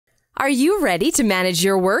Are you ready to manage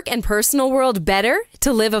your work and personal world better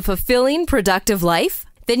to live a fulfilling, productive life?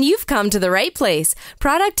 Then you've come to the right place.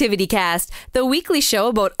 ProductivityCast, the weekly show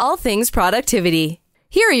about all things productivity.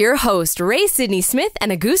 Here are your hosts, Ray Sidney-Smith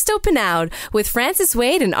and Augusto Pinaud, with Francis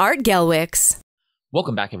Wade and Art Gelwicks.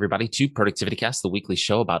 Welcome back, everybody, to ProductivityCast, the weekly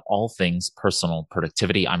show about all things personal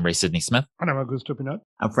productivity. I'm Ray Sidney-Smith. And I'm Augusto Pinaud.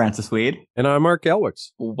 I'm Francis Wade. And I'm Art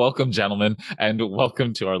Gelwicks. Welcome, gentlemen, and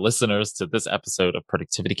welcome to our listeners to this episode of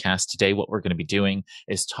ProductivityCast. Today, what we're going to be doing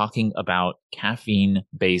is talking about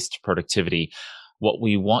caffeine-based productivity. What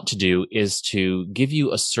we want to do is to give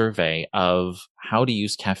you a survey of how to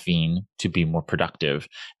use caffeine to be more productive.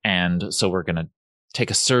 And so we're going to take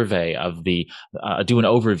a survey of do an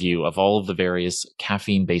overview of all of the various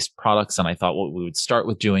caffeine-based products. And I thought what we would start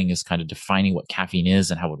with doing is kind of defining what caffeine is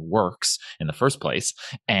and how it works in the first place.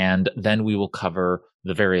 And then we will cover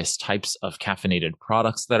the various types of caffeinated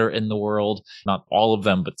products that are in the world, not all of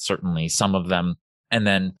them, but certainly some of them. And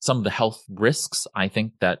then some of the health risks, I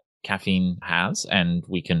think, that caffeine has, and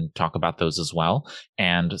we can talk about those as well.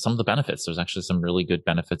 And some of the benefits. There's actually some really good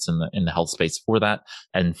benefits in the health space for that.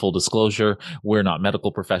 And full disclosure, we're not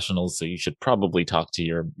medical professionals, so you should probably talk to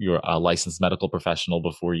your licensed medical professional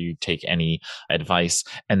before you take any advice.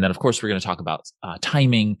 And then, of course, we're going to talk about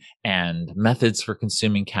timing and methods for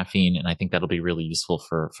consuming caffeine. And I think that'll be really useful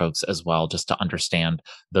for folks as well, just to understand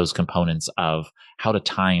those components of how to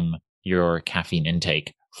time your caffeine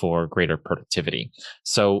intake for greater productivity.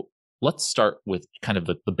 So let's start with kind of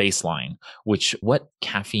the baseline, which what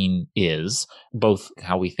caffeine is, both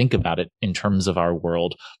how we think about it in terms of our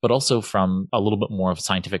world, but also from a little bit more of a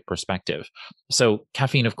scientific perspective. So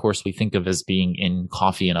caffeine, of course, we think of as being in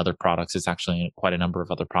coffee and other products. It's actually in quite a number of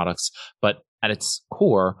other products, but at its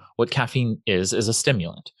core, what caffeine is a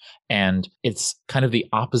stimulant. And it's kind of the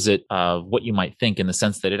opposite of what you might think in the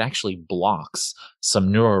sense that it actually blocks some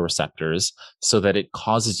neuroreceptors so that it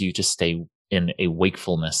causes you to stay in a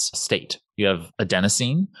wakefulness state. You have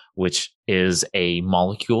adenosine, which is a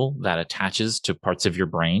molecule that attaches to parts of your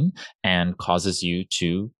brain and causes you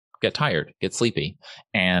to get tired, get sleepy.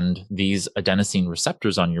 And these adenosine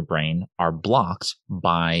receptors on your brain are blocked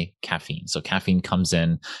by caffeine. So caffeine comes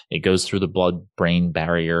in, it goes through the blood-brain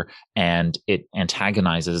barrier, and it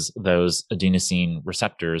antagonizes those adenosine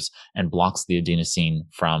receptors and blocks the adenosine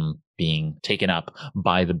from being taken up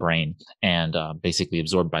by the brain and basically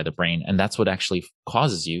absorbed by the brain. And that's what actually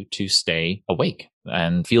causes you to stay awake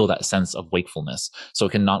and feel that sense of wakefulness. So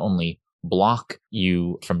it can not only block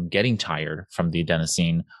you from getting tired from the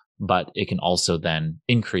adenosine, but it can also then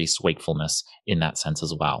increase wakefulness in that sense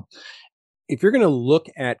as well. If you're going to look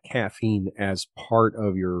at caffeine as part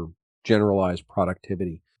of your generalized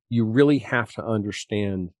productivity, you really have to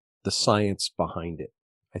understand the science behind it.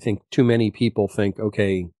 I think too many people think,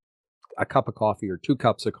 okay, a cup of coffee or 2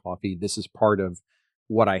 cups of coffee, this is part of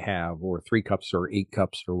what I have, or 3 cups or 8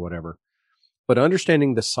 cups or whatever. But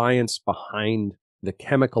understanding the science behind the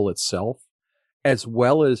chemical itself, as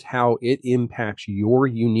well as how it impacts your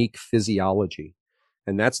unique physiology.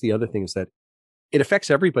 And that's the other thing, is that it affects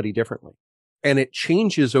everybody differently and it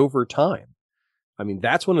changes over time. I mean,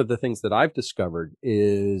 that's one of the things that I've discovered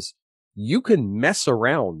is you can mess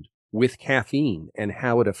around with caffeine and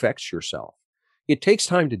how it affects yourself. It takes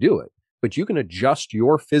time to do it, but you can adjust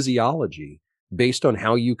your physiology based on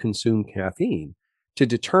how you consume caffeine to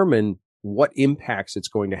determine what impacts it's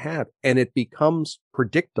going to have. And it becomes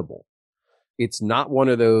predictable. It's not one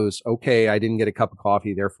of those, okay, I didn't get a cup of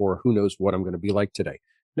coffee, therefore who knows what I'm going to be like today.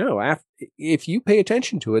 No, if you pay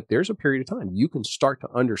attention to it, there's a period of time you can start to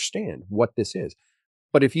understand what this is.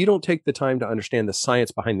 But if you don't take the time to understand the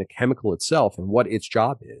science behind the chemical itself and what its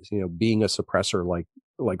job is, being a suppressor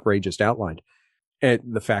like Ray just outlined, and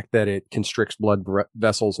the fact that it constricts blood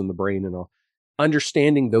vessels in the brain and all,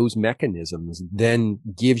 understanding those mechanisms then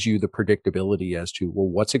gives you the predictability as to, well,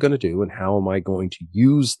 what's it going to do and how am I going to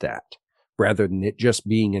use that, rather than it just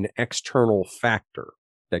being an external factor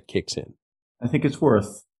that kicks in. I think it's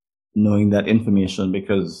worth knowing that information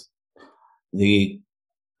because I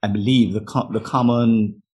believe the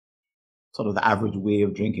common sort of the average way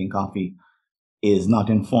of drinking coffee is not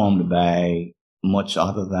informed by much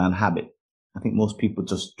other than habit. I think most people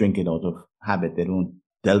just drink it out of habit. They don't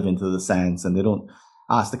delve into the science and they don't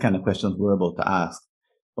ask the kind of questions we're about to ask.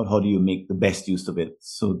 But how do you make the best use of it?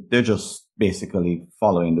 So they're just basically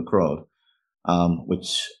following the crowd,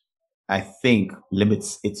 which I think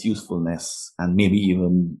limits its usefulness and maybe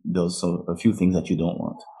even does a few things that you don't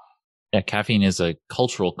want. Yeah, caffeine is a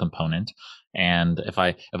cultural component. And if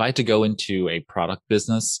I had to go into a product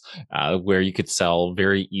business where you could sell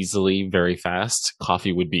very easily, very fast,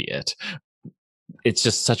 coffee would be it. it's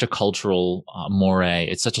just such a cultural moray.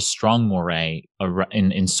 It's such a strong moray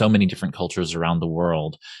in so many different cultures around the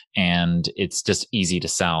world. And it's just easy to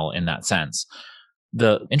sell in that sense.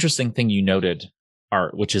 The interesting thing you noted,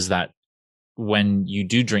 Art, which is that when you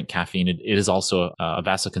do drink caffeine, it is also a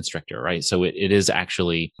vasoconstrictor, right? So it is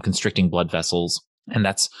actually constricting blood vessels. And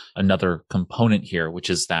that's another component here, which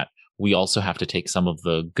is that we also have to take some of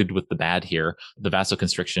the good with the bad here. The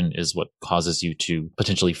vasoconstriction is what causes you to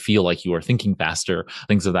potentially feel like you are thinking faster,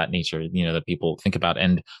 things of that nature, that people think about.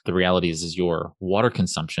 And the reality is your water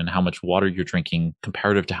consumption, how much water you're drinking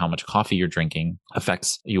comparative to how much coffee you're drinking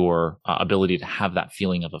affects your ability to have that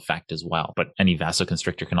feeling of effect as well. But any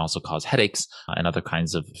vasoconstrictor can also cause headaches and other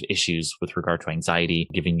kinds of issues with regard to anxiety,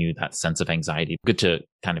 giving you that sense of anxiety. Good to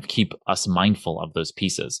kind of keep us mindful of those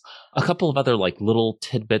pieces. A couple of other little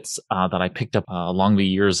tidbits that I picked up along the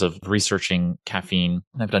years of researching caffeine.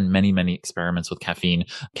 I've done many, many experiments with caffeine.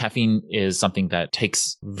 Caffeine is something that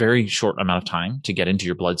takes very short amount of time to get into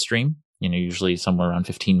your bloodstream. Usually somewhere around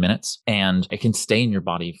 15 minutes, and it can stay in your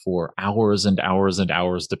body for hours and hours and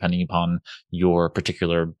hours, depending upon your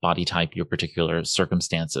particular body type, your particular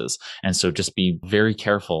circumstances. And so just be very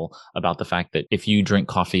careful about the fact that if you drink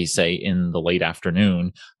coffee, say in the late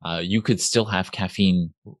afternoon, you could still have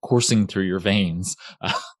caffeine coursing through your veins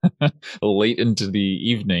late into the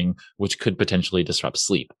evening, which could potentially disrupt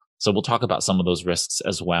sleep. So we'll talk about some of those risks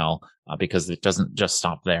as well, because it doesn't just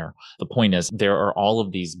stop there. The point is there are all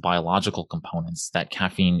of these biological components that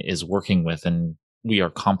caffeine is working with, and we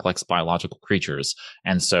are complex biological creatures.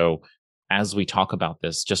 And so as we talk about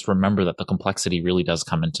this, just remember that the complexity really does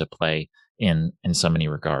come into play in so many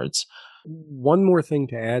regards. One more thing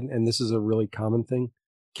to add, and this is a really common thing.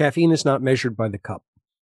 Caffeine is not measured by the cup.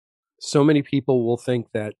 So many people will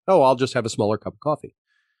think that, I'll just have a smaller cup of coffee.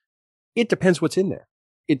 It depends what's in there.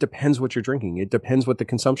 It depends what you're drinking. It depends what the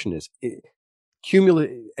consumption is.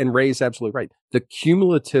 And Ray is absolutely right. The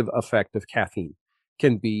cumulative effect of caffeine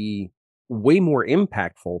can be way more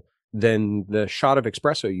impactful than the shot of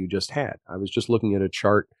espresso you just had. I was just looking at a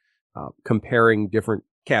chart comparing different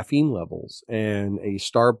caffeine levels, and a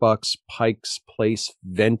Starbucks Pike's Place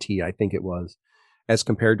Venti, I think it was, as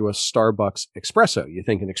compared to a Starbucks espresso. You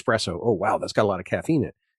think an espresso, oh, wow, that's got a lot of caffeine in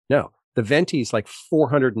it. No. The Venti is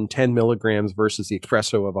 410 milligrams versus the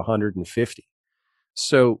espresso of 150.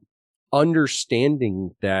 So understanding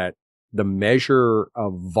that the measure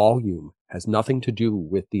of volume has nothing to do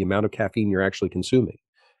with the amount of caffeine you're actually consuming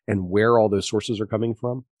and where all those sources are coming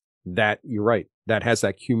from, that you're right, that has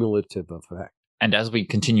that cumulative effect. And as we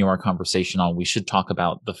continue our conversation on, we should talk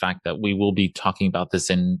about the fact that we will be talking about this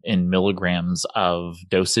in milligrams of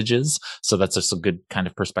dosages. So that's just a good kind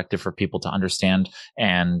of perspective for people to understand.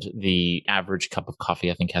 And the average cup of coffee,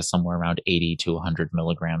 I think, has somewhere around 80 to 100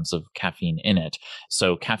 milligrams of caffeine in it.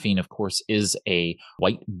 So caffeine, of course, is a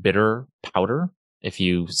white bitter powder. If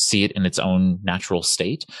you see it in its own natural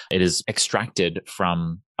state, it is extracted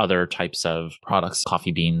from other types of products,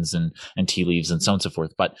 coffee beans and tea leaves and so on and so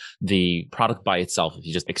forth. But the product by itself, if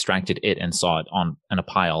you just extracted it and saw it in a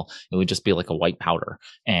pile, it would just be like a white powder.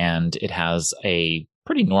 And it has a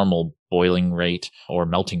pretty normal boiling rate or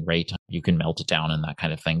melting rate. You can melt it down and that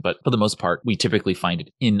kind of thing. But for the most part, we typically find it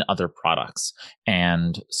in other products.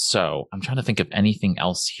 And so I'm trying to think of anything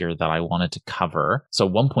else here that I wanted to cover. So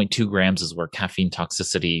 1.2 grams is where caffeine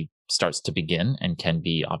toxicity starts to begin and can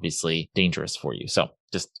be obviously dangerous for you. So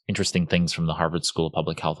just interesting things from the Harvard School of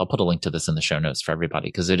Public Health. I'll put a link to this in the show notes for everybody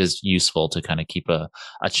because it is useful to kind of keep a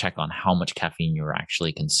check on how much caffeine you're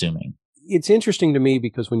actually consuming. It's interesting to me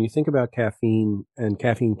because when you think about caffeine and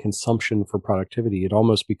caffeine consumption for productivity, it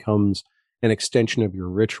almost becomes an extension of your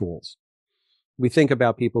rituals. We think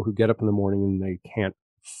about people who get up in the morning and they can't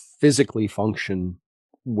physically function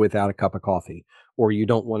without a cup of coffee, or you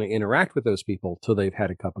don't want to interact with those people till they've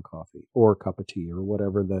had a cup of coffee or a cup of tea or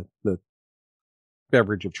whatever the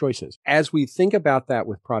beverage of choice is. As we think about that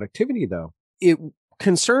with productivity, though, it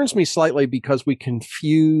concerns me slightly because we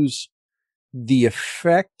confuse the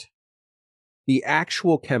effect, the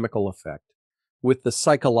actual chemical effect, with the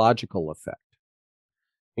psychological effect.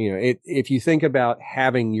 If you think about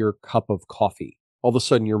having your cup of coffee, all of a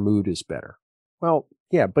sudden your mood is better. Well,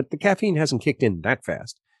 yeah, but the caffeine hasn't kicked in that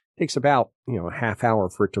fast. It takes about, a half hour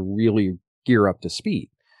for it to really gear up to speed.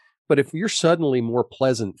 But if you're suddenly more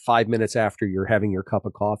pleasant 5 minutes after you're having your cup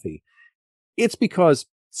of coffee, it's because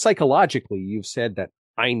psychologically you've said that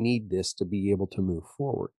I need this to be able to move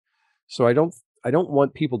forward. So I don't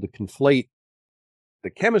want people to conflate the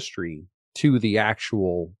chemistry to the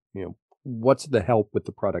actual, what's the help with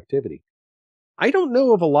the productivity. I don't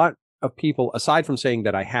know of a lot of people, aside from saying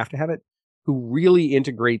that I have to have it, who really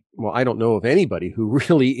integrate, well, I don't know of anybody who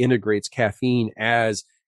really integrates caffeine as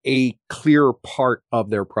a clear part of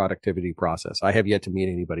their productivity process. I have yet to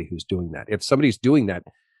meet anybody who's doing that. If somebody's doing that,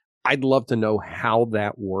 I'd love to know how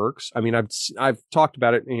that works. I mean, I've talked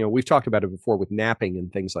about it, we've talked about it before with napping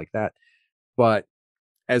and things like that, but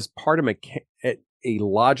as part of a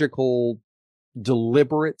logical,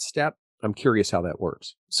 deliberate step, I'm curious how that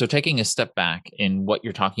works. So taking a step back in what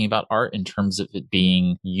you're talking about, Art, in terms of it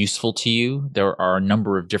being useful to you, there are a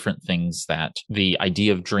number of different things that the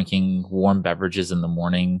idea of drinking warm beverages in the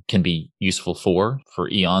morning can be useful for. For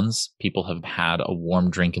eons, people have had a warm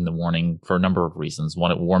drink in the morning for a number of reasons.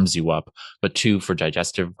 One, it warms you up, but two, for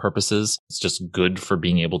digestive purposes. It's just good for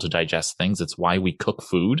being able to digest things. It's why we cook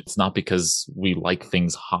food. It's not because we like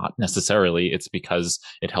things hot necessarily. It's because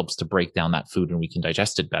it helps to break down that food and we can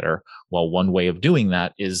digest it better. Well, one way of doing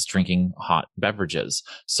that is drinking hot beverages.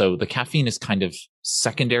 So the caffeine is kind of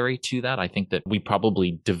secondary to that. I think that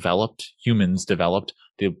humans developed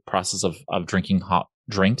the process of drinking hot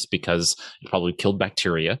drinks because it probably killed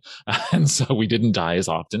bacteria. And so we didn't die as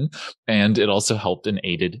often. And it also helped and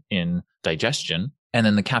aided in digestion. And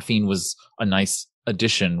then the caffeine was a nice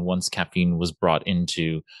addition once caffeine was brought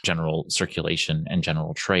into general circulation and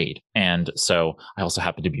general trade. And so I also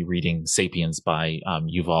happen to be reading Sapiens by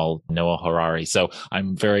Yuval Noah Harari. So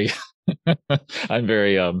I'm very I'm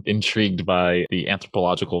very intrigued by the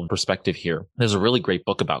anthropological perspective here. There's a really great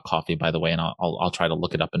book about coffee, by the way, and I'll try to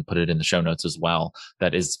look it up and put it in the show notes as well.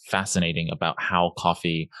 That is fascinating about how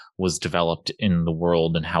coffee was developed in the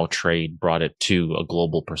world and how trade brought it to a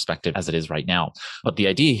global perspective as it is right now. But the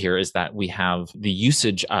idea here is that we have the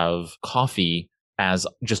usage of coffee as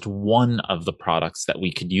just one of the products that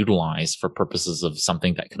we could utilize for purposes of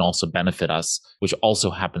something that can also benefit us, which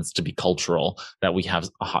also happens to be cultural, that we have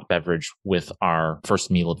a hot beverage with our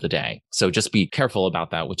first meal of the day. So just be careful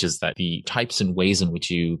about that, which is that the types and ways in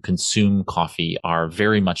which you consume coffee are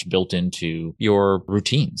very much built into your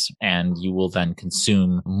routines, and you will then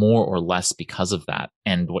consume more or less because of that.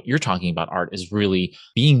 And what you're talking about, Art, is really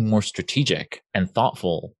being more strategic and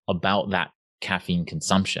thoughtful about that caffeine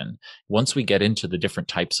consumption. Once we get into the different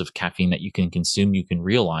types of caffeine that you can consume, you can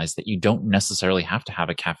realize that you don't necessarily have to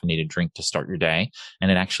have a caffeinated drink to start your day.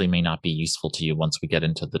 And it actually may not be useful to you once we get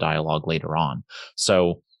into the dialogue later on.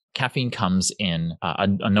 So caffeine comes in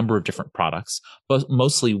a number of different products, but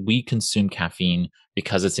mostly we consume caffeine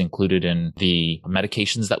because it's included in the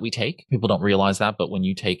medications that we take. People don't realize that, but when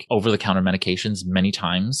you take over-the-counter medications, many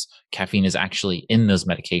times caffeine is actually in those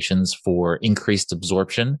medications for increased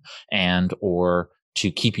absorption and or to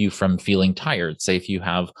keep you from feeling tired. Say if you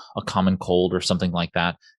have a common cold or something like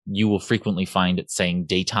that, you will frequently find it saying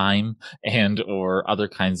daytime and or other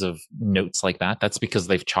kinds of notes like that. That's because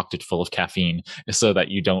they've chocked it full of caffeine so that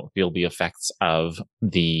you don't feel the effects of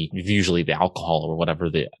usually the alcohol or whatever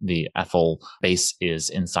the ethyl base is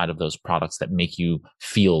inside of those products that make you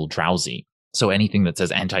feel drowsy. So anything that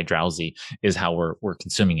says anti-drowsy is how we're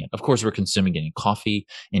consuming it. Of course, we're consuming it in coffee,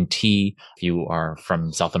 in tea. If you are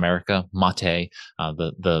from South America, mate,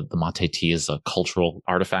 the mate tea is a cultural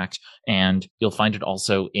artifact. And you'll find it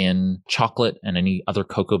also in chocolate and any other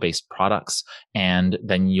cocoa-based products. And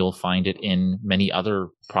then you'll find it in many other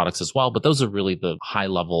products as well. But those are really the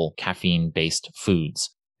high-level caffeine-based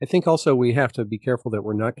foods. I think also we have to be careful that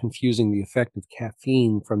we're not confusing the effect of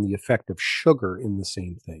caffeine from the effect of sugar in the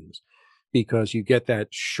same things. Because you get that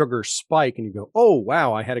sugar spike and you go, oh,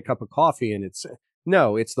 wow, I had a cup of coffee. And it's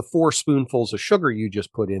the 4 spoonfuls of sugar you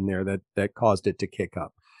just put in there that caused it to kick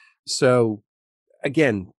up. So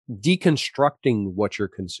again, deconstructing what you're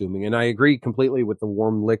consuming. And I agree completely with the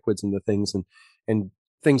warm liquids and the things and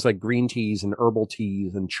things like green teas and herbal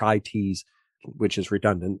teas and chai teas, which is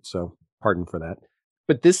redundant. So pardon for that.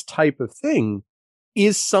 But this type of thing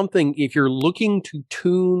is something, if you're looking to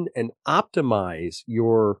tune and optimize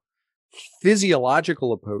your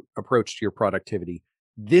physiological approach to your productivity,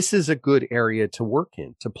 this is a good area to work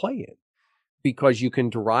in, to play in, because you can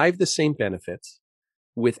derive the same benefits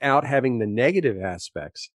without having the negative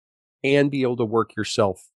aspects and be able to work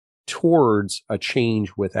yourself towards a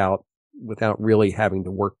change without really having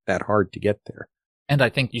to work that hard to get there. And I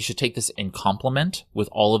think you should take this in complement with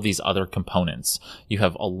all of these other components. You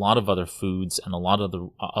have a lot of other foods and a lot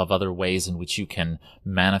of other ways in which you can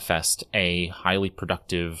manifest a highly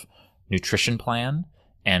productive nutrition plan.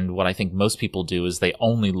 And what I think most people do is they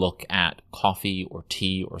only look at coffee or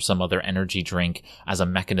tea or some other energy drink as a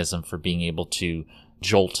mechanism for being able to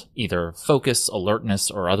jolt either focus,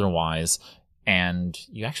 alertness, or otherwise. And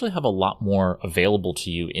you actually have a lot more available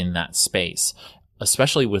to you in that space,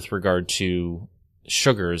 especially with regard to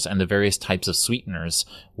sugars and the various types of sweeteners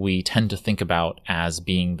we tend to think about as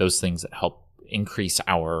being those things that help increase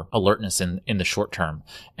our alertness in the short term.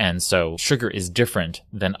 And so sugar is different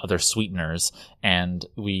than other sweeteners, and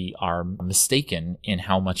we are mistaken in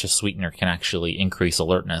how much a sweetener can actually increase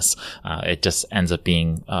alertness. It just ends up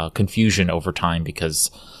being confusion over time because,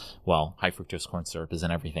 well, high fructose corn syrup is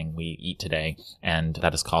in everything we eat today, and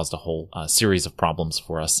that has caused a whole series of problems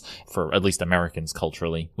for us, for at least Americans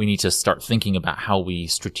culturally. We need to start thinking about how we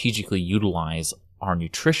strategically utilize our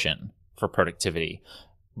nutrition for productivity.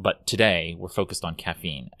 But today we're focused on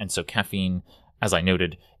caffeine. And so caffeine, as I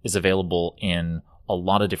noted, is available in a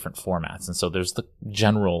lot of different formats. And so there's the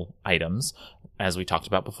general items, as we talked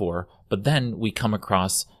about before, but then we come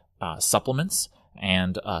across supplements,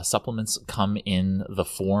 and supplements come in the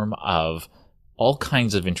form of all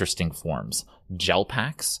kinds of interesting forms. Gel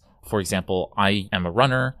packs. For example, I am a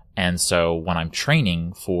runner, and so when I'm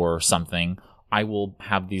training for something, I will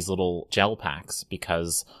have these little gel packs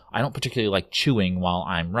because I don't particularly like chewing while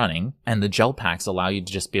I'm running. And the gel packs allow you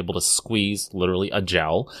to just be able to squeeze literally a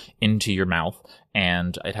gel into your mouth,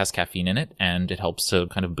 and it has caffeine in it, and it helps to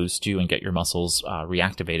kind of boost you and get your muscles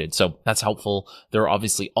reactivated. So that's helpful. There are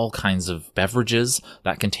obviously all kinds of beverages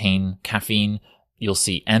that contain caffeine. You'll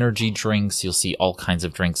see energy drinks. You'll see all kinds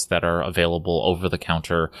of drinks that are available over the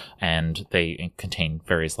counter, and they contain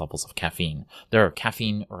various levels of caffeine. There are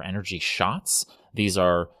caffeine or energy shots. These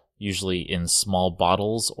are usually in small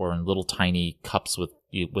bottles or in little tiny cups with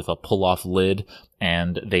a pull-off lid,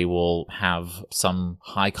 and they will have some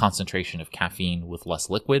high concentration of caffeine with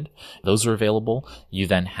less liquid. Those are available. You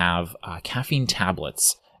then have caffeine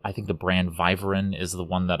tablets. I think the brand Vivarin is the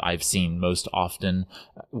one that I've seen most often,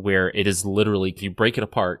 where it is literally, if you break it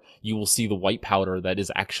apart, you will see the white powder that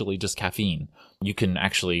is actually just caffeine. You can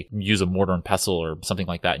actually use a mortar and pestle or something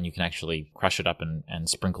like that, and you can actually crush it up and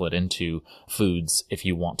sprinkle it into foods if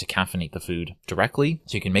you want to caffeinate the food directly.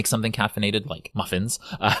 So you can make something caffeinated like muffins.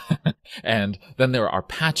 And then there are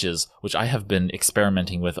patches, which I have been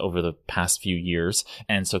experimenting with over the past few years.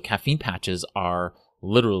 And so caffeine patches are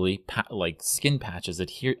literally like skin patches,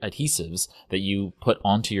 adhesives that you put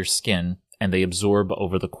onto your skin, and they absorb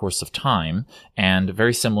over the course of time. And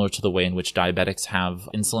very similar to the way in which diabetics have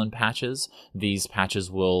insulin patches, these patches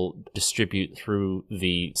will distribute through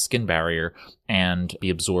the skin barrier and be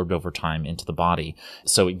absorbed over time into the body.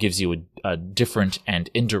 So it gives you a different and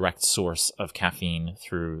indirect source of caffeine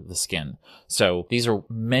through the skin. So these are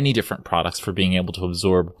many different products for being able to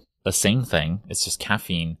absorb the same thing. It's just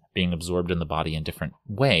caffeine being absorbed in the body in different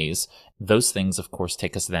ways. Those things, of course,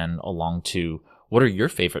 take us then along to what are your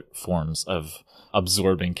favorite forms of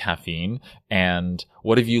absorbing caffeine, and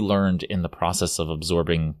what have you learned in the process of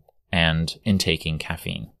absorbing and intaking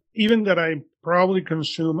caffeine? Even that I probably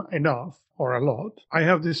consume enough or a lot, I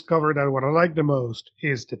have discovered that what I like the most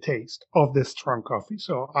is the taste of the strong coffee.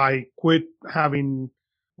 So I quit having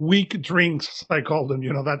weak drinks, I call them,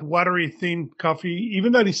 that watery, thin coffee,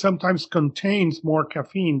 even that it sometimes contains more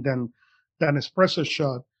caffeine than espresso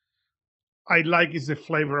shot. I like is the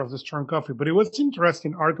flavor of the strong coffee. But it was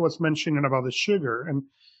interesting. Art was mentioning about the sugar, and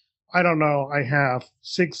I don't know, I have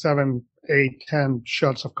 6, 7, 8, 10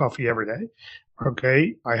 shots of coffee every day.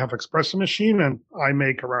 Okay. I have espresso machine and I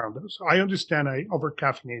make around those. I understand I over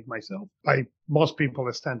caffeinate myself. Like most people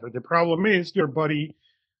a standard. The problem is your body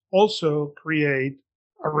also create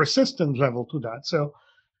a resistance level to that. So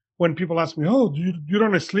when people ask me, oh, you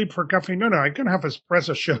don't sleep for caffeine? No, I can have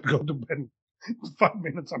espresso shot, go to bed, 5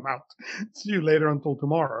 minutes, I'm out. See you later until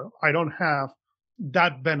tomorrow. I don't have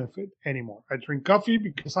that benefit anymore. I drink coffee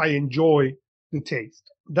because I enjoy the taste.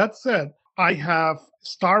 That said, I have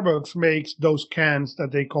Starbucks makes those cans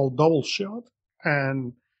that they call double shot,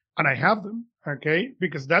 and I have them, okay,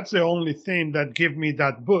 because that's the only thing that give me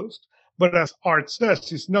that boost. But as Art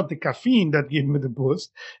says, it's not the caffeine that gives me the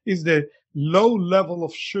boost, it's the low level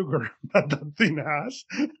of sugar that thing has,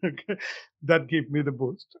 okay, that give me the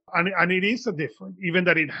boost. And it is a different, even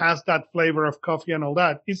that it has that flavor of coffee and all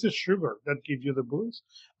that, it's the sugar that gives you the boost.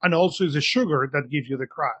 And also it's the sugar that gives you the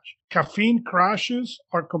crash. Caffeine crashes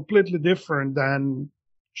are completely different than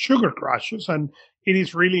sugar crashes. And it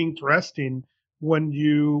is really interesting when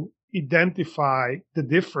you identify the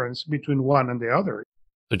difference between one and the other.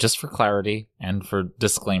 So just for clarity and for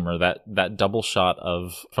disclaimer, that double shot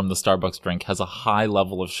from the Starbucks drink has a high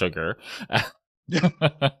level of sugar.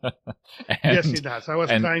 Yes, it does. I was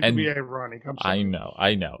trying to be ironic. I'm sorry.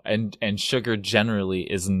 I know. And sugar generally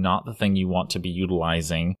is not the thing you want to be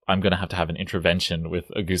utilizing. I'm going to have an intervention with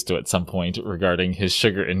Augusto at some point regarding his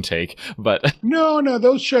sugar intake. But no,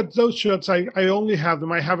 those shots. I only have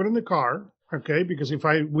them. I have it in the car. Okay, because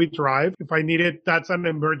we drive, if I need it, that's an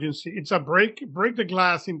emergency. It's a break the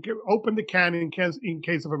glass, open the can in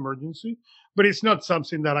case of emergency, but it's not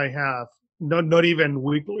something that I have, not even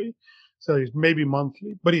weekly. So it's maybe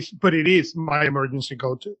monthly, but it is my emergency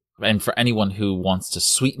go-to. And for anyone who wants to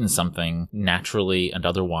sweeten something naturally and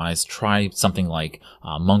otherwise, try something like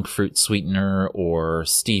monk fruit sweetener or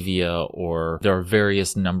stevia, or there are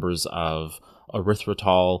various numbers of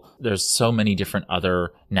erythritol. There's so many different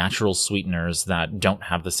other natural sweeteners that don't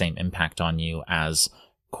have the same impact on you as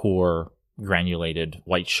core granulated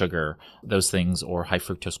white sugar. Those things, or high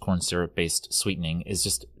fructose corn syrup based sweetening, is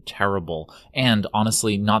just terrible and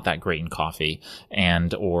honestly not that great in coffee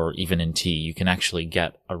or even in tea. You can actually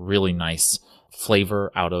get a really nice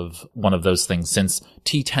flavor out of one of those things, since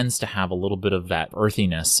tea tends to have a little bit of that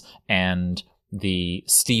earthiness, and the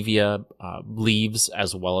stevia leaves,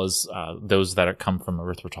 as well as those that come from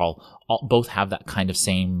erythritol, both have that kind of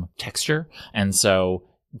same texture. And so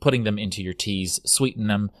putting them into your teas, sweeten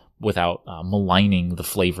them without maligning the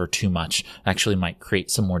flavor too much, actually might create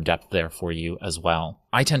some more depth there for you as well.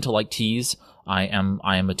 I tend to like teas. I am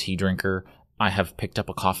a tea drinker. I have picked up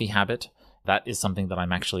a coffee habit. That is something that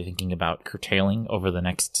I'm actually thinking about curtailing over the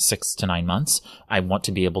next 6 to 9 months. I want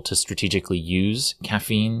to be able to strategically use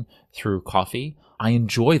caffeine through coffee. I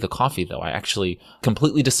enjoy the coffee, though. I actually,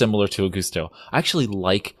 completely dissimilar to Augusto, I actually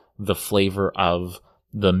like the flavor of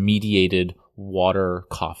the mediated water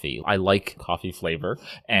coffee. I like coffee flavor,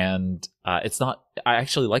 and I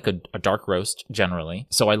actually like a dark roast generally.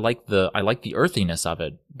 So I like the earthiness of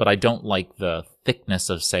it, but I don't like the thickness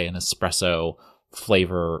of, say, an espresso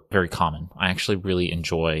flavor. Very common. I actually really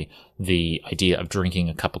enjoy the idea of drinking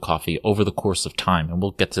a cup of coffee over the course of time. And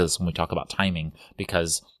we'll get to this when we talk about timing,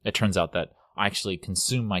 because it turns out that I actually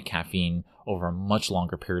consume my caffeine over a much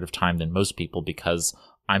longer period of time than most people, because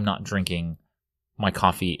I'm not drinking my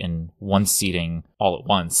coffee in one seating all at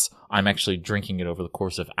once. I'm actually drinking it over the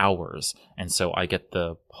course of hours. And so I get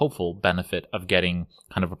the hopeful benefit of getting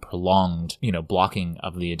kind of a prolonged, blocking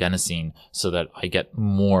of the adenosine, so that I get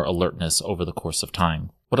more alertness over the course of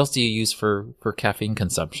time. What else do you use for caffeine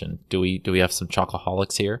consumption? Do we have some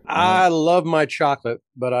chocoholics here? I love my chocolate,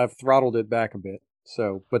 but I've throttled it back a bit.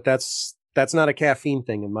 So, but that's not a caffeine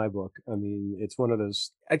thing in my book. I mean, it's one of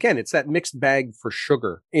those, again, it's that mixed bag for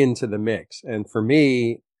sugar into the mix. And for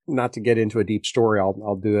me, not to get into a deep story,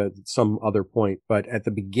 I'll do it at some other point. But at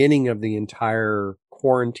the beginning of the entire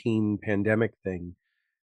quarantine pandemic thing,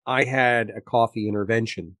 I had a coffee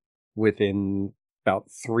intervention within about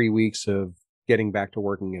 3 weeks of getting back to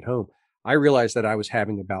working at home. I realized that I was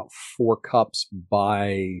having about 4 cups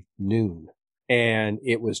by noon, and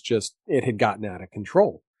it had gotten out of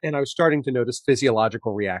control. And I was starting to notice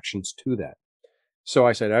physiological reactions to that. So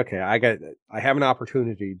I said, okay, I have an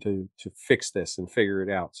opportunity to fix this and figure it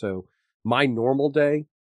out. So my normal day,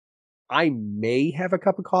 I may have a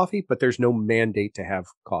cup of coffee, but there's no mandate to have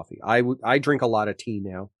coffee. I drink a lot of tea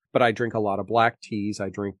now, but I drink a lot of black teas. I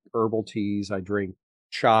drink herbal teas. I drink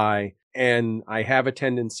chai, and I have a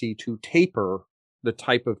tendency to taper the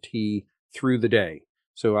type of tea through the day.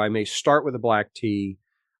 So I may start with a black tea.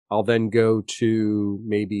 I'll then go to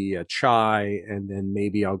maybe a chai, and then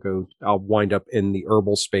maybe I'll wind up in the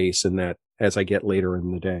herbal space in that as I get later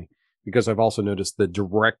in the day, because I've also noticed the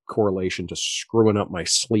direct correlation to screwing up my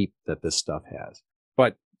sleep that this stuff has.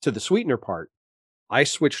 But to the sweetener part, I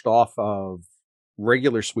switched off of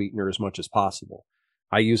regular sweetener as much as possible.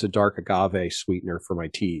 I use a dark agave sweetener for my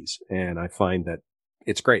teas, and I find that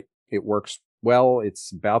it's great. It works well.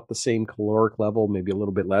 It's about the same caloric level, maybe a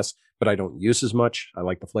little bit less, but I don't use as much. I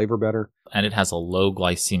like the flavor better. And it has a low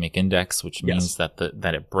glycemic index, which means that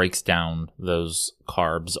it breaks down those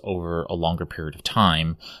carbs over a longer period of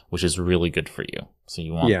time, which is really good for you. So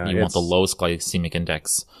you want the lowest glycemic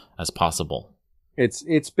index as possible.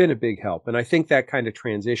 It's been a big help. And I think that kind of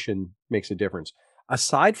transition makes a difference.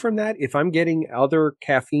 Aside from that, if I'm getting other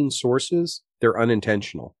caffeine sources, they're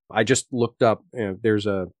unintentional. I just looked up, there's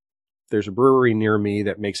a brewery near me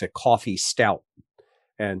that makes a coffee stout.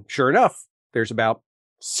 And sure enough, there's about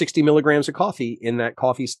 60 milligrams of caffeine in that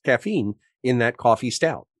coffee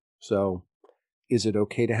stout. So is it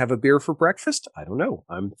okay to have a beer for breakfast? I don't know.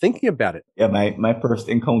 I'm thinking about it. Yeah, my first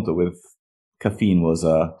encounter with caffeine was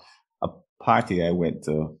a party I went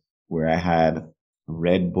to where I had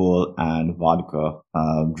Red Bull and vodka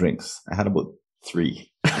drinks. I had about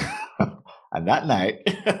 3. And that night...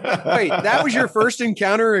 Wait, that was your first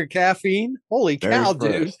encounter with caffeine? Holy cow,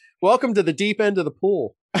 dude. Welcome to the deep end of the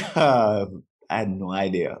pool. I had no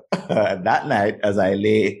idea. And that night, as I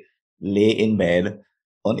lay in bed,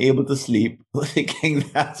 unable to sleep, thinking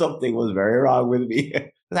that something was very wrong with me.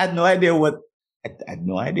 I had no idea I had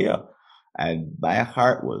no idea. and my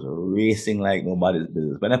heart was racing like nobody's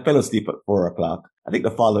business. When I fell asleep at 4 o'clock, I think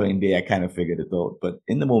the following day I kind of figured it out, but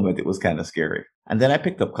in the moment it was kind of scary. And then I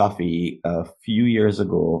picked up coffee a few years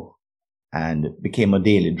ago and became a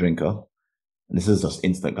daily drinker. And this is just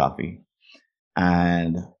instant coffee.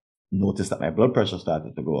 And noticed that my blood pressure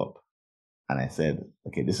started to go up. And I said,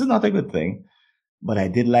 okay, this is not a good thing, but I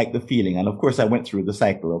did like the feeling. And of course, I went through the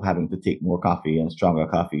cycle of having to take more coffee and stronger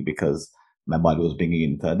coffee because my body was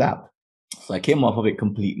beginning to adapt. So I came off of it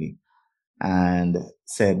completely and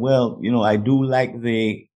said, well, I do like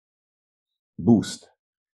the boost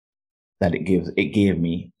that it gave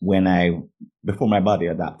me before my body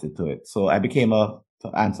adapted to it. So I became to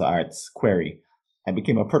answer Art's query, I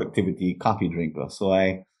became a productivity coffee drinker. So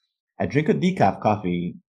I drink a decaf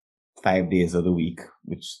coffee 5 days of the week,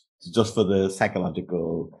 which is just for the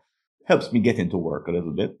psychological, helps me get into work a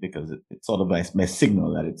little bit because it's sort of my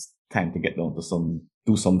signal that it's time to get down to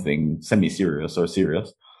do something semi-serious or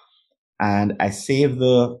serious. And I save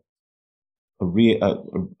I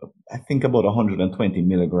think about 120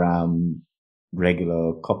 milligram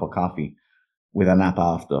regular cup of coffee with a nap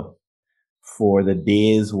after for the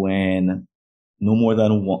days when no more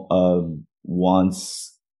than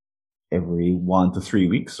once every 1 to 3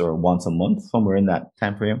 weeks or once a month, somewhere in that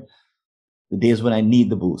time frame, the days when I need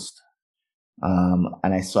the boost. And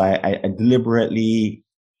I deliberately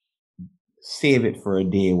save it for a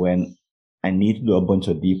day when I need to do a bunch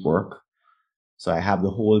of deep work. So I have the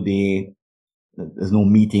whole day. There's no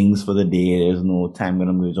meetings for the day. There's no time when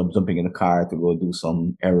I'm jumping in the car to go do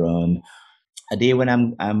some errand. A day when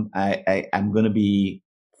I'm going to be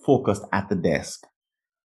focused at the desk.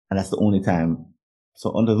 And that's the only time.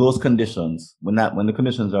 So under those conditions, when the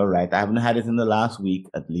conditions are right, I haven't had it in the last week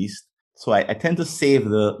at least. So I tend to save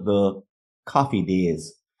the coffee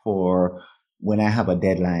days for when I have a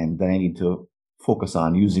deadline that I need to focus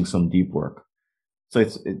on using some deep work. So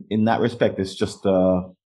in that respect, it's just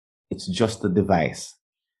a device.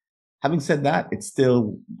 Having said that, it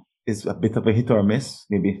still is a bit of a hit or miss.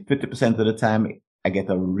 Maybe 50% of the time I get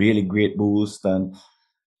a really great boost and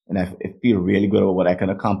I feel really good about what I can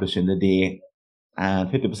accomplish in the day. And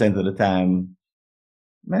 50% of the time,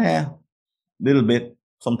 little bit,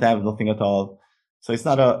 sometimes nothing at all. So it's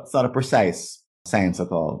not a precise science at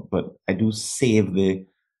all, but I do save the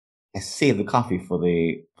coffee for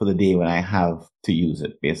the day when I have to use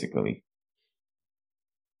it, basically.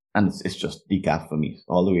 And it's just decaf for me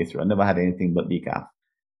all the way through. I never had anything but decaf.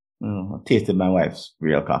 I tasted my wife's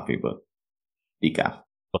real coffee, but decaf.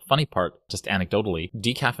 The funny part, just anecdotally,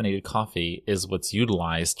 decaffeinated coffee is what's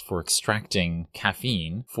utilized for extracting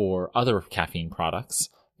caffeine for other caffeine products,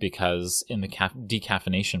 because in the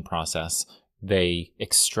decaffeination process, they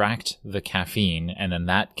extract the caffeine, and then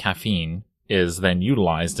that caffeine is then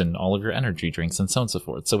utilized in all of your energy drinks and so on and so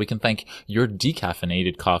forth. So we can thank your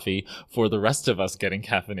decaffeinated coffee for the rest of us getting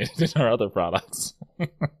caffeinated in our other products.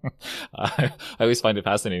 I always find it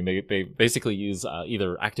fascinating. They basically use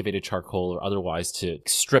either activated charcoal or otherwise to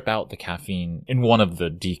strip out the caffeine in one of the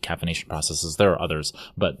decaffeination processes. There are others,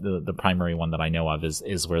 but the primary one that I know of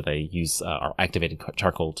is where they use our activated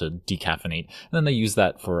charcoal to decaffeinate. And then they use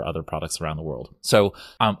that for other products around the world. So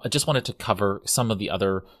I just wanted to cover some of the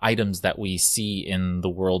other items that we see in the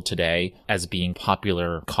world today as being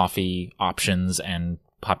popular coffee options and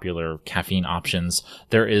popular caffeine options.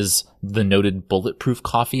 There is the noted bulletproof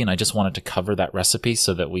coffee, and I just wanted to cover that recipe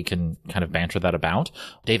so that we can kind of banter that about.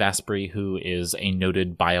 Dave Asprey, who is a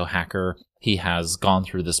noted biohacker, he has gone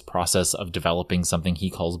through this process of developing something he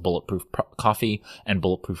calls bulletproof coffee, and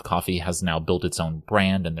bulletproof coffee has now built its own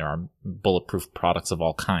brand, and there are bulletproof products of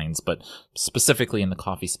all kinds. But specifically in the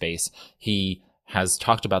coffee space, he has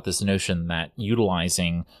talked about this notion that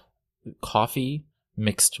utilizing coffee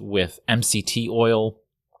mixed with MCT oil,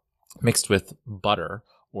 mixed with butter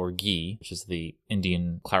or ghee, which is the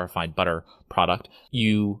Indian clarified butter product,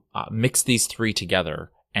 you mix these three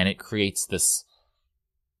together and it creates this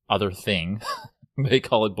other thing. They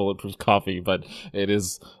call it bulletproof coffee, but it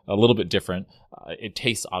is a little bit different. It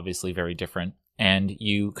tastes obviously very different. And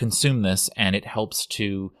you consume this and it helps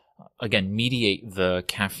to, again, mediate the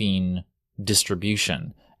caffeine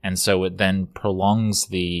distribution. And so it then prolongs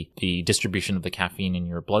the distribution of the caffeine in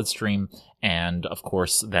your bloodstream, and of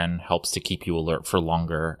course then helps to keep you alert for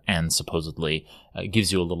longer, and supposedly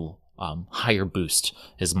gives you a little higher boost,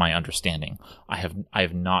 is my understanding. I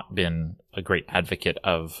have not been a great advocate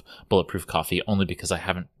of bulletproof coffee, only because I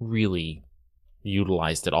haven't really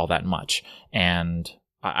utilized it all that much, and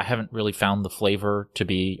I haven't really found the flavor to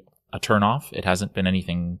be a turnoff. It hasn't been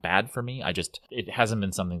anything bad for me. It hasn't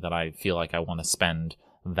been something that I feel like I want to spend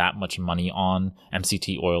that much money on.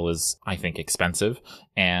 MCT oil is, I think, expensive,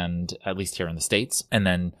 and at least here in the States. And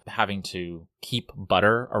then having to keep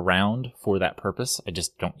butter around for that purpose. I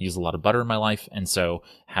just don't use a lot of butter in my life. And so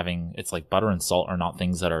it's like butter and salt are not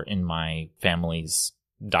things that are in my family's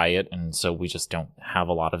diet, and so we just don't have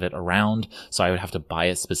a lot of it around, so I would have to buy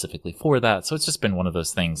it specifically for that. So it's just been one of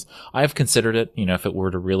those things. I have considered it, if it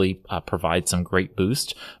were to really provide some great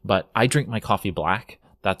boost, but I drink my coffee black.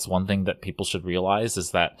 That's one thing that people should realize,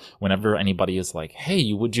 is that whenever anybody is like,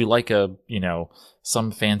 hey, would you like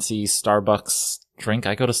some fancy Starbucks drink,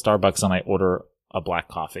 I go to Starbucks and I order a black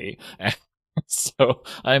coffee. So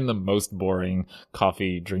I'm the most boring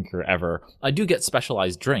coffee drinker ever. I do get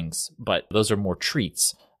specialized drinks, but those are more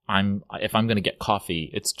treats. If I'm going to get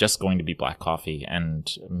coffee, it's just going to be black coffee, and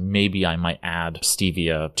maybe I might add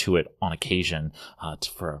stevia to it on occasion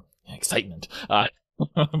for excitement.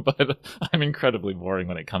 But I'm incredibly boring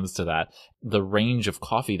when it comes to that. The range of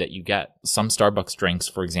coffee that you get, some Starbucks drinks,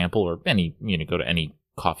 for example, or go to any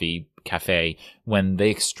coffee cafe, when they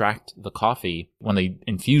extract the coffee, when they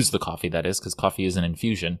infuse the coffee, that is, because coffee is an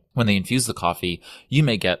infusion. When they infuse the coffee, you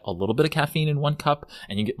may get a little bit of caffeine in one cup,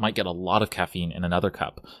 and you might get a lot of caffeine in another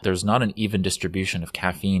cup. There's not an even distribution of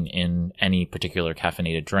caffeine in any particular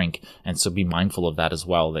caffeinated drink, and so be mindful of that as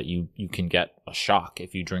well, that you can get a shock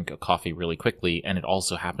if you drink a coffee really quickly, and it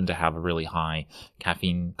also happened to have a really high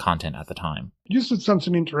caffeine content at the time. You said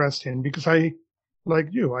something interesting, because like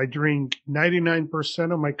you, I drink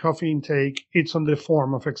 99% of my coffee intake. It's on the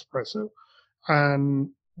form of espresso.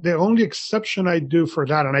 And the only exception I do for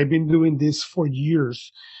that, and I've been doing this for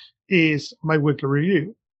years, is my weekly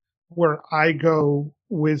review, where I go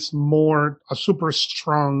with a super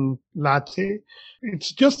strong latte.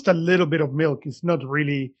 It's just a little bit of milk. It's not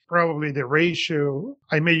really probably the ratio.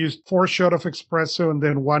 I may use 4 shots of espresso and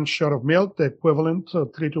then 1 shot of milk, the equivalent, so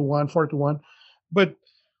 3-to-1, 4-to-1. But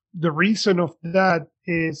the reason of that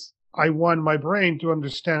is I want my brain to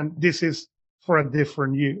understand this is for a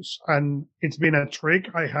different use. And it's been a trick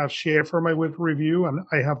I have shared for my weekly review, and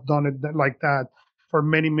I have done it like that for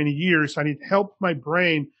many, many years. And it helped my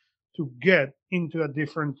brain to get into a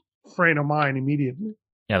different frame of mind immediately.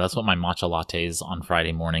 Yeah, that's what my matcha lattes on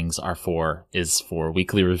Friday mornings is for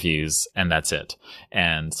weekly reviews, and that's it.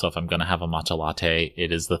 And so if I'm going to have a matcha latte,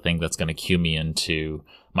 it is the thing that's going to cue me into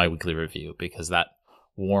my weekly review, because that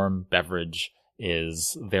warm beverage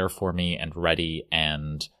is there for me and ready,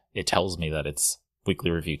 and it tells me that it's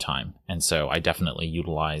weekly review time. And so I definitely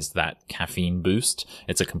utilize that caffeine boost.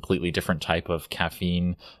 It's a completely different type of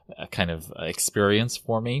caffeine kind of experience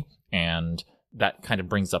for me, and that kind of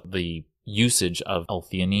brings up the usage of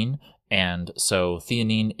L-theanine. And so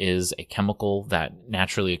theanine is a chemical that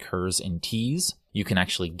naturally occurs in teas. You can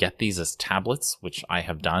actually get these as tablets, which I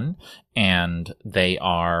have done, and they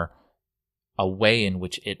are a way in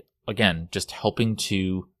which it, again, just helping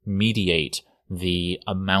to mediate the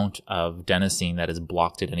amount of adenosine that is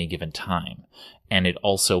blocked at any given time. And it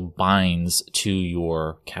also binds to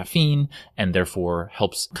your caffeine, and therefore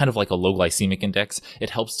helps, kind of like a low glycemic index,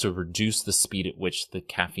 it helps to reduce the speed at which the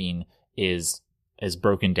caffeine is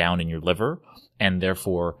broken down in your liver, and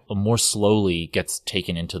therefore more slowly gets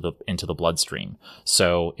taken into the bloodstream.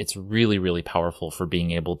 So it's really, really powerful for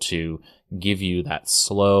being able to give you that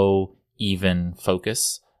slow, even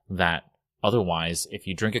focus that otherwise, if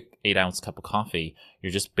you drink an 8-ounce cup of coffee,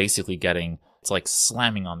 you're just basically it's like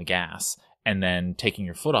slamming on the gas and then taking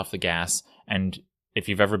your foot off the gas. And if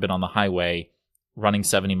you've ever been on the highway running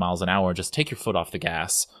 70 miles an hour, just take your foot off the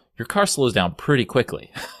gas. Your car slows down pretty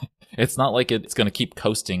quickly. It's not like it's going to keep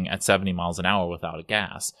coasting at 70 miles an hour without a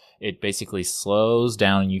gas. It basically slows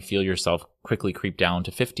down, and you feel yourself quickly creep down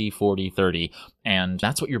to 50, 40, 30. And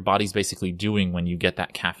that's what your body's basically doing when you get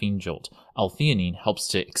that caffeine jolt. L-theanine helps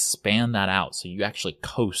to expand that out, so you actually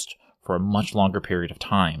coast for a much longer period of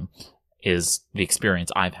time, is the experience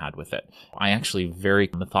I've had with it. I actually very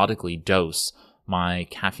methodically dose my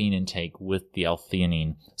caffeine intake with the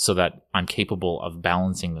L-theanine so that I'm capable of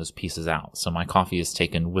balancing those pieces out. So my coffee is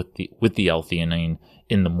taken with the L-theanine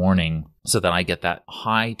in the morning so that I get that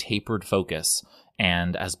high tapered focus,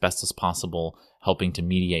 and as best as possible helping to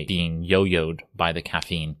mediate being yo-yoed by the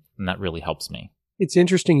caffeine. And that really helps me. It's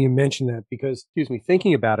interesting you mentioned that, because,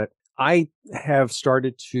 thinking about it, I have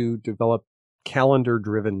started to develop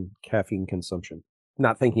calendar-driven caffeine consumption.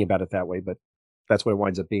 Not thinking about it that way, but that's what it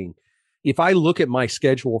winds up being. If I look at my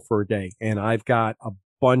schedule for a day and I've got a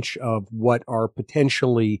bunch of what are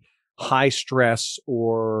potentially high stress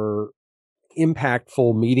or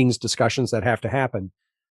impactful meetings, discussions that have to happen,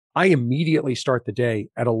 I immediately start the day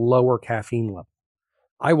at a lower caffeine level.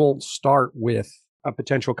 I won't start with a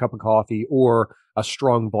potential cup of coffee or a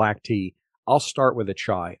strong black tea. I'll start with a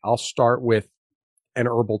chai. I'll start with an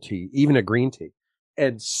herbal tea, even a green tea,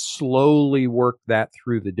 and slowly work that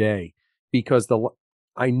through the day, because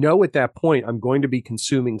I know at that point I'm going to be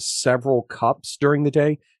consuming several cups during the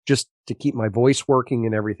day just to keep my voice working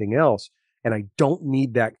and everything else. And I don't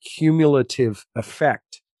need that cumulative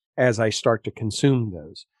effect as I start to consume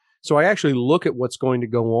those. So I actually look at what's going to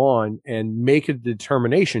go on and make a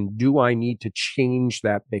determination. Do I need to change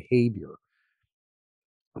that behavior?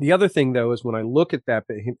 The other thing, though, is when I look at that,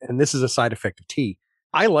 and this is a side effect of tea,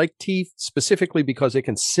 I like tea specifically because it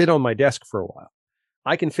can sit on my desk for a while.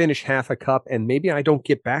 I can finish half a cup and maybe I don't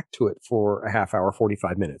get back to it for a half hour,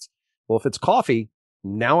 45 minutes. Well, if it's coffee,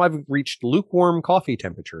 now I've reached lukewarm coffee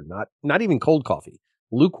temperature, not even cold coffee,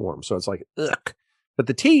 lukewarm. So it's like, ugh. But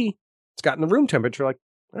the tea, it's gotten the room temperature, like,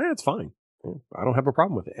 it's fine. I don't have a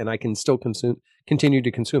problem with it. And I can still continue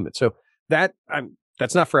to consume it. So that's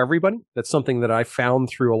not for everybody. That's something that I found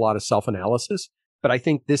through a lot of self-analysis. But I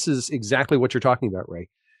think this is exactly what you're talking about, Ray.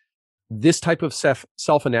 This type of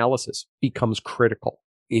self-analysis becomes critical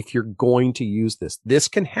if you're going to use this. This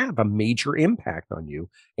can have a major impact on you,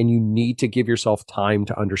 and you need to give yourself time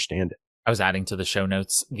to understand it. I was adding to the show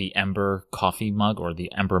notes the Ember coffee mug, or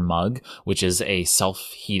the Ember mug, which is a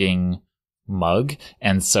self-heating mug.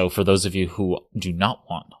 And so for those of you who do not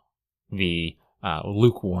want the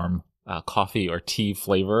lukewarm coffee or tea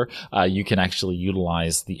flavor, you can actually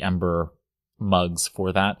utilize the Ember mugs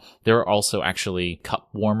for that. There are also actually cup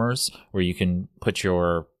warmers where you can put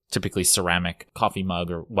your typically ceramic coffee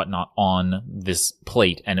mug or whatnot on this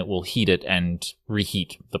plate, and it will heat it and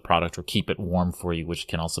reheat the product or keep it warm for you, which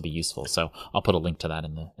can also be useful. So I'll put a link to that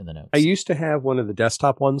in the notes. I used to have one of the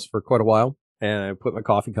desktop ones for quite a while, and I put my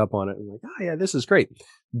coffee cup on it and I'm like, oh yeah, this is great.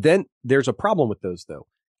 Then there's a problem with those though.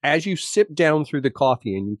 As you sip down through the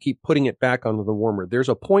coffee and you keep putting it back onto the warmer, there's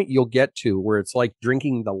a point you'll get to where it's like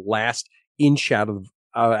drinking the last inch out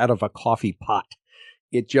of a coffee pot.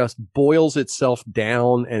 It just boils itself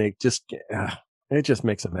down, and it just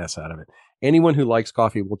makes a mess out of it. Anyone who likes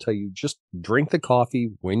coffee will tell you, just drink the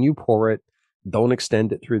coffee when you pour it. Don't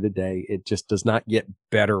extend it through the day. It just does not get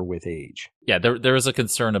better with age. Yeah, there is a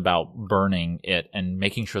concern about burning it and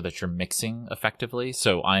making sure that you're mixing effectively.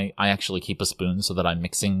 So I actually keep a spoon so that I'm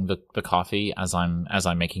mixing the coffee as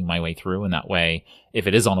I'm making my way through. And that way, if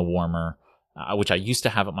it is on a warmer, which I used to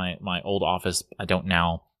have at my old office, I don't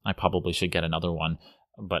now. I probably should get another one,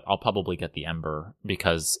 but I'll probably get the Ember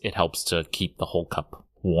because it helps to keep the whole cup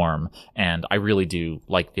warm. And I really do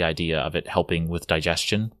like the idea of it helping with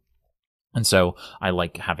digestion. And so I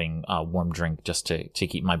like having a warm drink just to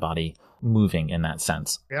keep my body moving in that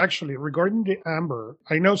sense. Actually, regarding the Amber,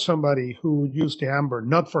 I know somebody who used the Amber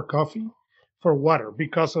not for coffee, for water,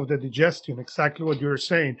 because of the digestion, exactly what you're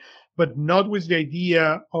saying, but not with the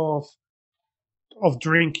idea of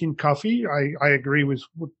drinking coffee. I agree with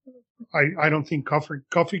I don't think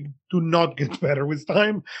coffee do not get better with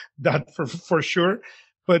time, that for sure.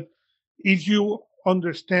 But if you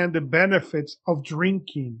understand the benefits of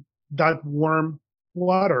drinking that warm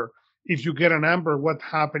water, if you get an Amber, what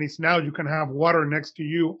happens is now you can have water next to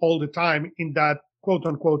you all the time in that quote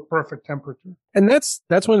unquote perfect temperature. And that's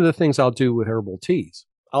one of the things I'll do with herbal teas.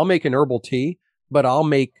 I'll make an herbal tea, but I'll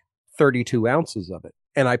make 32 ounces of it,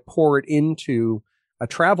 and I pour it into a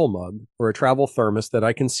travel mug or a travel thermos that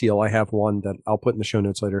I can seal. I have one that I'll put in the show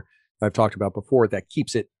notes later I've talked about before that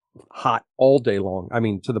keeps it hot all day long. I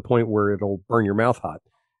mean, to the point where it'll burn your mouth hot.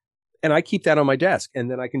 And I keep that on my desk, and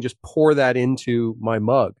then I can just pour that into my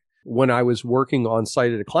mug. When I was working on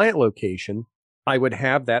site at a client location, I would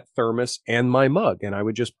have that thermos and my mug, and I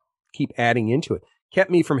would just keep adding into it. Kept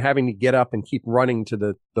me from having to get up and keep running to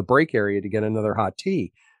the break area to get another hot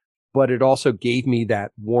tea. But it also gave me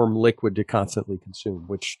that warm liquid to constantly consume,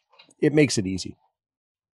 which it makes it easy.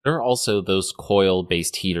 There are also those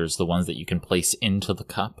coil-based heaters, the ones that you can place into the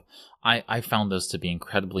cup. I found those to be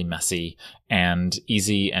incredibly messy and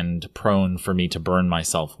easy and prone for me to burn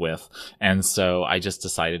myself with. And so I just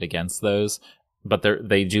decided against those. But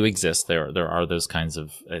they do exist. There are those kinds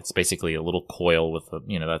of, it's basically a little coil with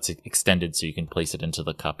that's extended so you can place it into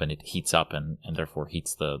the cup and it heats up and therefore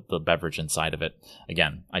heats the beverage inside of it.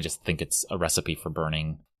 Again, I just think it's a recipe for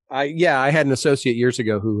burning. I had an associate years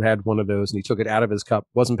ago who had one of those, and he took it out of his cup,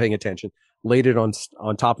 wasn't paying attention, laid it on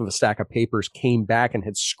top of a stack of papers, came back and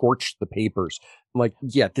had scorched the papers. I'm like,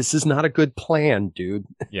 yeah, this is not a good plan, dude.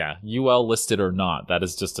 Yeah, UL listed or not, that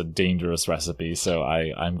is just a dangerous recipe. So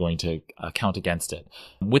I'm going to count against it.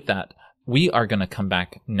 With that, we are going to come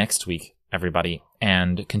back next week everybody,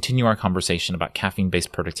 and continue our conversation about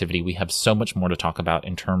caffeine-based productivity. We have so much more to talk about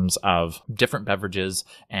in terms of different beverages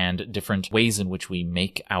and different ways in which we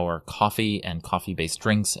make our coffee and coffee-based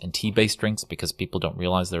drinks and tea-based drinks, because people don't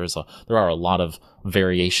realize there are a lot of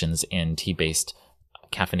variations in tea-based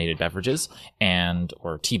caffeinated beverages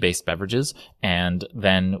or tea-based beverages. And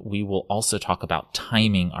then we will also talk about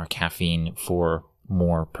timing our caffeine for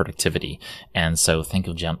more productivity. And so thank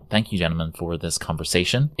you, gentlemen, for this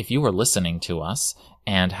conversation. If you are listening to us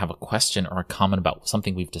and have a question or a comment about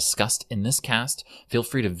something we've discussed in this cast, feel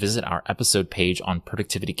free to visit our episode page on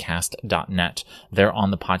ProductivityCast.net. There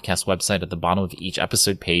on the podcast website, at the bottom of each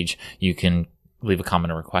episode page, you can leave a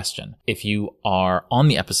comment or a question. If you are on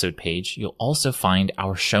the episode page, you'll also find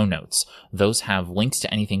our show notes. Those have links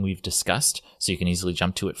to anything we've discussed, so you can easily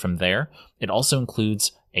jump to it from there. It also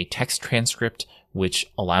includes a text transcript,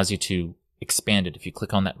 which allows you to expand it. If you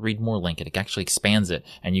click on that read more link, it actually expands it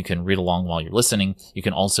and you can read along while you're listening. You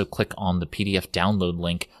can also click on the PDF download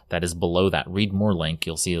link that is below that read more link.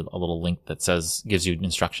 You'll see a little link that gives you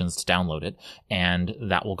instructions to download it, and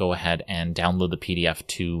that will go ahead and download the PDF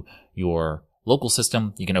to your local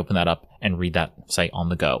system. You can open that up and read that site on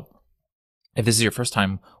the go. If this is your first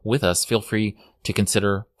time with us, feel free to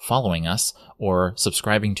consider following us or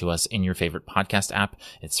subscribing to us in your favorite podcast app.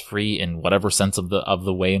 It's free in whatever sense of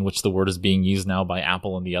the way in which the word is being used now by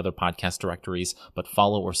Apple and the other podcast directories, but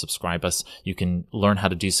follow or subscribe us. You can learn how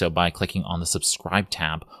to do so by clicking on the subscribe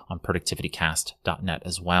tab on ProductivityCast.net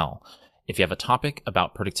as well. If you have a topic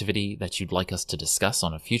about productivity that you'd like us to discuss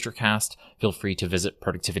on a future cast, feel free to visit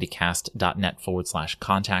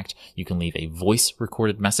productivitycast.net/contact. You can leave a voice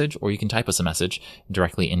recorded message, or you can type us a message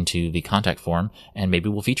directly into the contact form, and maybe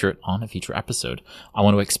we'll feature it on a future episode. I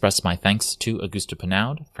want to express my thanks to Augusto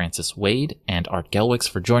Pinaud, Francis Wade, and Art Gelwicks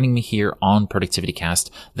for joining me here on ProductivityCast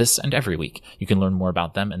this and every week. You can learn more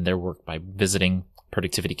about them and their work by visiting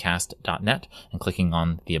ProductivityCast.net and clicking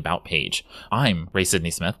on the About page. I'm Ray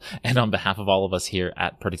Sidney-Smith, and on behalf of all of us here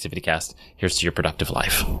at ProductivityCast, here's to your productive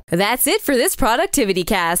life. That's it for this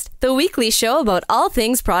ProductivityCast, the weekly show about all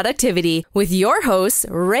things productivity, with your hosts,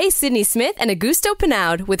 Ray Sidney-Smith and Augusto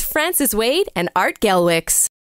Pinaud, with Francis Wade and Art Gelwicks.